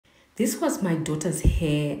This was my daughter's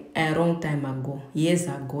hair a long time ago, years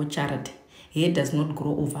ago, charity. Hair does not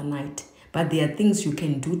grow overnight, but there are things you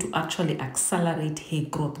can do to actually accelerate hair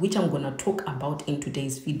growth, which I'm going to talk about in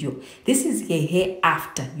today's video. This is your hair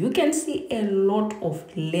after. You can see a lot of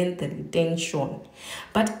length retention.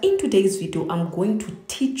 But in today's video, I'm going to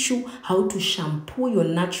teach you how to shampoo your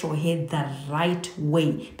natural hair the right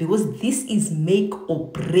way, because this is make or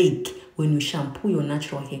break when you shampoo your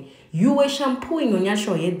natural hair. You were shampooing your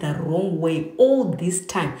natural hair the wrong way all this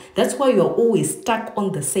time. That's why you're always stuck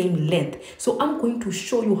on the same length. So I'm going to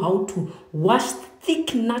show you how to wash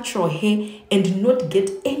thick natural hair and not get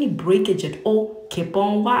any breakage at all. Keep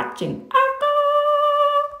on watching.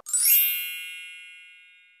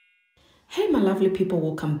 Hey my lovely people,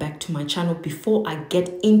 welcome back to my channel. Before I get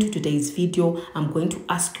into today's video, I'm going to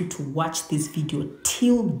ask you to watch this video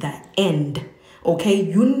till the end. Okay,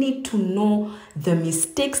 you need to know the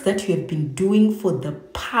mistakes that you have been doing for the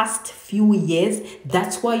past few years.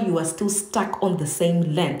 That's why you are still stuck on the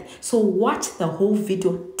same length. So watch the whole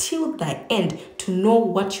video till the end to know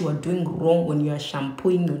what you are doing wrong when you are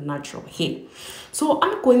shampooing your natural hair. So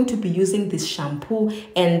I'm going to be using this shampoo,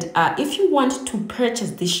 and if you want to purchase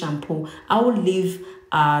this shampoo, I will leave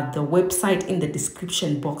the website in the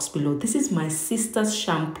description box below. This is my sister's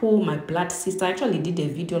shampoo, my blood sister. I actually did a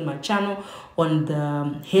video on my channel on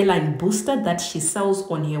the hairline booster that she sells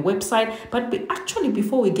on her website. But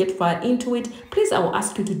before we get right into it, please, I will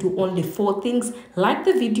ask you to do only 4 things. Like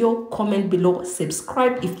the video, comment below,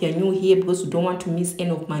 subscribe if you're new here because you don't want to miss any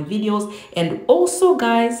of my videos, and also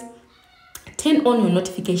guys, turn on your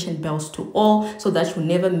notification bells to all so that you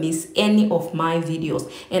never miss any of my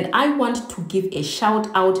videos. And I want to give a shout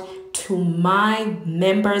out to my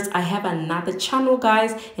members. I have another channel,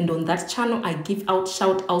 guys, and on that channel I give out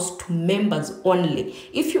shout outs to members only.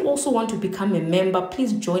 If you also want to become a member,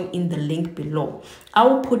 please join in the link below. I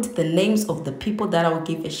will put the names of the people that I will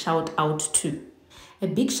give a shout out to. A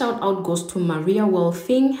big shout out goes to Maria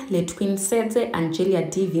Welfing, Letwin Sedze, Angelia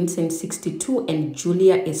D. Vincent 62, and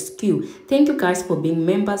Julia Eskew. Thank you guys for being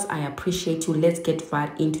members. I appreciate you. Let's get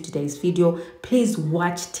right into today's video. Please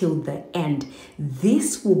watch till the end.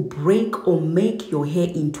 This will break or make your hair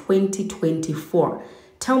in 2024.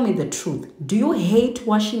 Tell me the truth. Do you hate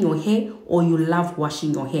washing your hair or you love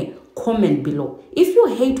washing your hair? Comment below. If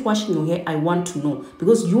you hate washing your hair, I want to know,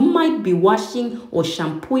 because you might be washing or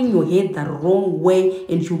shampooing your hair the wrong way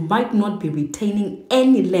and you might not be retaining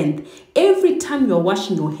any length. Every time you're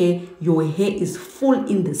washing your hair is full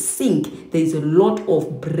in the sink. There is a lot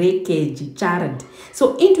of breakage, Jared.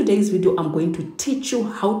 So in today's video, I'm going to teach you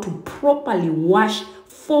how to properly wash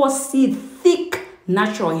 4C thick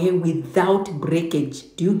natural hair without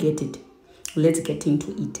breakage. Do you get it? Let's get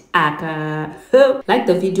into it. Like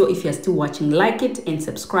the video if you're still watching, like it and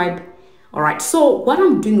subscribe. All right, so what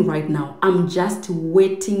I'm doing right now, I'm just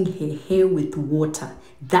wetting her hair with water.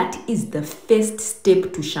 That is the first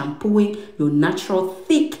step to shampooing your natural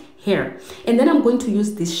thick hair. And then I'm going to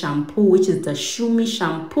use this shampoo, which is the Shumie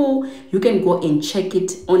shampoo. You can go and check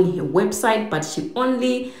it on her website, but she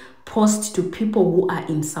only posts to people who are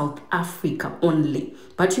in South Africa only.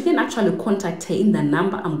 But you can actually contact her in the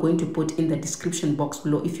number I'm going to put in the description box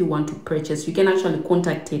below. If you want to purchase, you can actually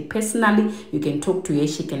contact her personally. You can talk to her,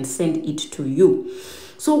 she can send it to you.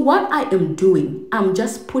 So what I am doing, I'm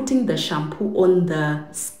just putting the shampoo on the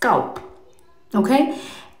scalp, okay?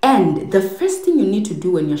 And the first thing you need to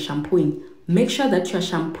do when you're shampooing, make sure that you're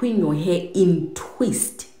shampooing your hair in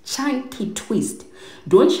twist, chunky twist.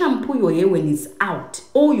 Don't shampoo your hair when it's out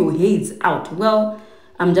or your hair is out. Well,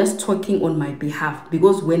 I'm just talking on my behalf,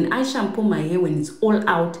 because when I shampoo my hair when it's all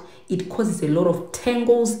out, it causes a lot of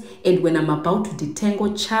tangles, and when I'm about to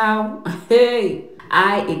detangle, child, hey,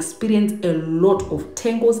 I experience a lot of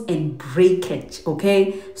tangles and breakage.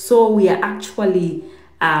 Okay, so we are actually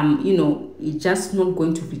it's just not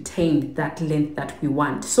going to retain that length that we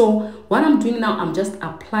want. So what I'm doing now, I'm just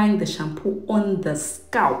applying the shampoo on the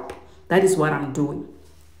scalp. That is what I'm doing,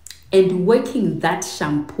 and working that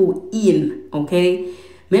shampoo in. Okay,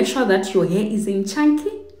 make sure that your hair is in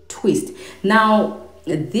chunky twist. Now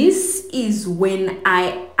this is when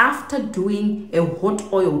after doing a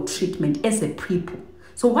hot oil treatment as a pre-poo.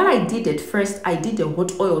 So what I did at first, I did a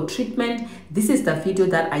hot oil treatment. This is the video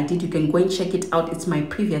that I did. You can go and check it out. It's my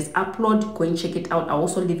previous upload. Go and check it out. I'll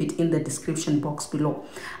also leave it in the description box below.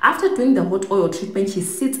 After doing the hot oil treatment, she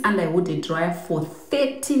sits under a wood dryer for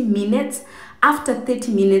 30 minutes. After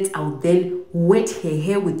 30 minutes, I'll then wet her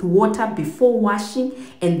hair with water before washing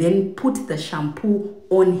and then put the shampoo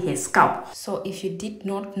on her scalp. So if you did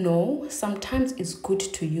not know, sometimes it's good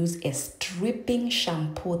to use a stripping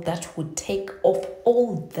shampoo that would take off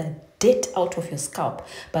all the dirt out of your scalp,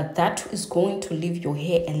 but that is going to leave your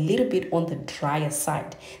hair a little bit on the drier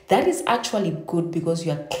side. That is actually good because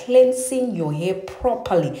you are cleansing your hair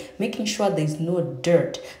properly, making sure there's no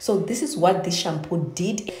dirt. So this is what this shampoo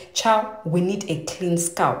did. Child, we need a clean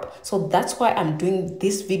scalp. So that's why I'm doing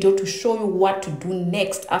this video, to show you what to do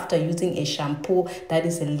next after using a shampoo that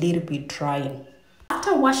is a little bit drying.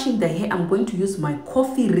 After washing the hair, I'm going to use my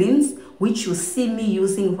coffee rinse, which you see me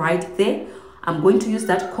using right there. I'm going to use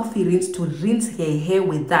that coffee rinse to rinse your hair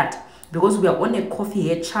with that, because we are on a coffee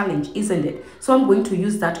hair challenge, isn't it? So I'm going to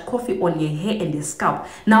use that coffee on your hair and your scalp.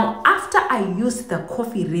 Now, after I used the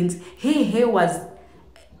coffee rinse, her hair was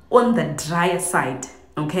on the drier side,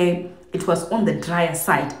 okay? It was on the drier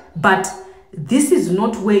side, but this is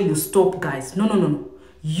not where you stop, guys. No.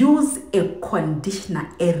 Use a conditioner,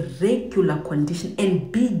 a regular conditioner,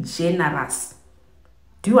 and be generous.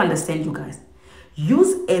 Do you understand, you guys?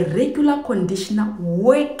 Use a regular conditioner,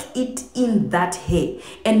 work it in that hair,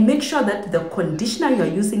 and make sure that the conditioner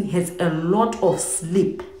you're using has a lot of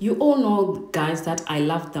slip. You all know, guys, that I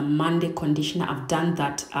love the Monday conditioner. I've done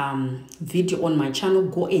that video on my channel.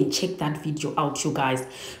 Go and check that video out, you guys.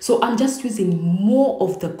 So I'm just using more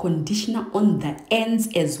of the conditioner on the ends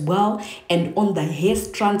as well, and on the hair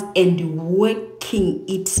strands, and working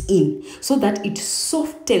it in so that it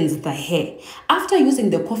softens the hair. After using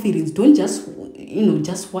the coffee rinse, don't just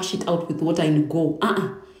wash it out with water and go.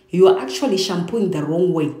 You are actually shampooing the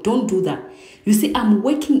wrong way. Don't do that. You see, I'm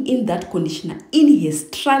working in that conditioner in his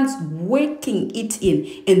strands, working it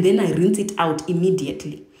in, and then I rinse it out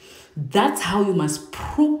immediately. That's how you must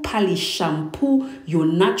properly shampoo your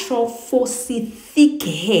natural, fussy, thick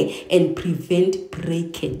hair and prevent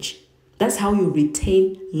breakage. That's how you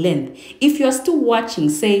retain length. If you're still watching,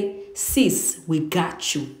 say, sis, we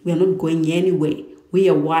got you. We are not going anywhere. We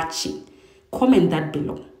are watching. Comment that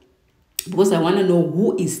below, because I want to know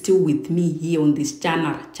who is still with me here on this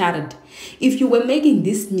channel. If you were making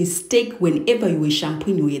this mistake whenever you were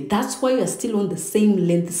shampooing your hair, that's why you're still on the same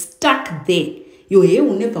length, stuck there. Your hair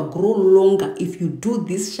will never grow longer if you do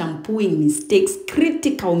these shampooing mistakes,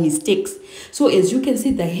 critical mistakes. So as you can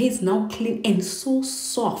see, the hair is now clean and so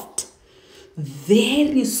soft.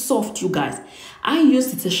 Very soft, you guys. I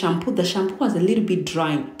used the shampoo. The shampoo was a little bit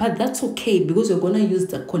dry, but that's okay because you're going to use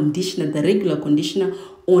the conditioner, the regular conditioner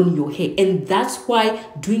on your hair. And that's why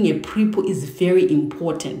doing a pre-poo is very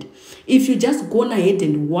important. If you just go ahead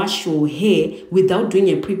and wash your hair without doing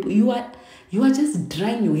a pre-poo, you are just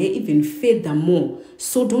drying your hair even further more.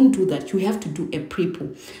 So don't do that. You have to do a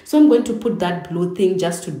pre-poo. So I'm going to put that blue thing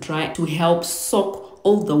just to dry, to help soak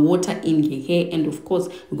all the water in your hair. And of course,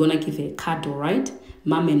 we're going to give her a cuddle, right?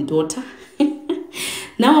 Mom and daughter.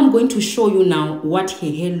 Now I'm going to show you now what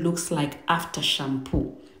her hair looks like after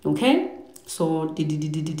shampoo. Okay? So, look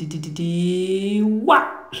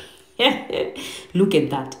at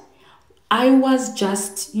that. I was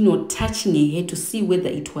just, touching her hair to see whether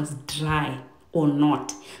it was dry or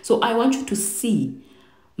not. So I want you to see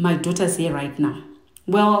my daughter's hair right now.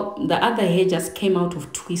 Well, the other hair just came out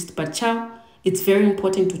of twist, but child, it's very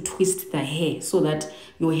important to twist the hair so that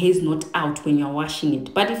your hair is not out when you're washing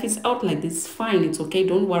it. But if it's out like this, fine, it's okay,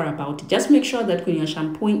 don't worry about it. Just make sure that when you're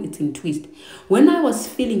shampooing, it's in twist. When I was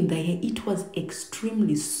feeling the hair, it was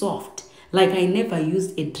extremely soft. Like I never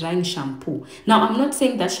used a drying shampoo. Now, I'm not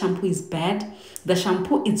saying that shampoo is bad. The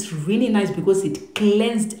shampoo is really nice because it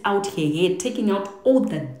cleansed out her hair, taking out all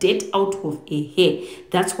the dirt out of her hair.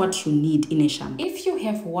 That's what you need in a shampoo. If you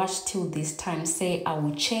have watched till this time, say, I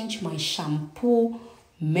will change my shampoo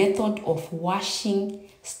method of washing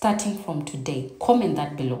starting from today. Comment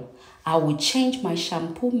that below. I will change my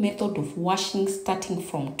shampoo method of washing starting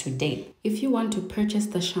from today. If you want to purchase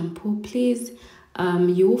the shampoo, please,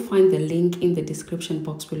 you will find the link in the description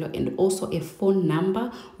box below, and also a phone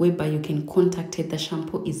number whereby you can contact it. The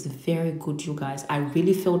shampoo is very good, you guys. I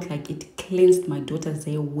really felt like it cleansed my daughter's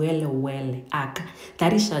hair well.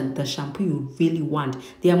 That is the shampoo you really want.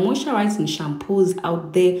 There are moisturizing shampoos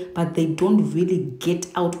out there, but they don't really get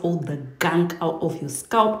out all the gunk out of your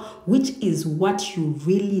scalp, which is what you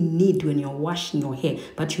really need when you're washing your hair.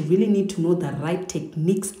 But you really need to know the right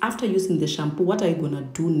techniques after using the shampoo. What are you gonna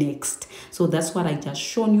do next? So that's what I just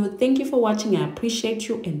shown you. Thank you for watching. I appreciate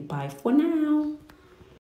you, and bye for now.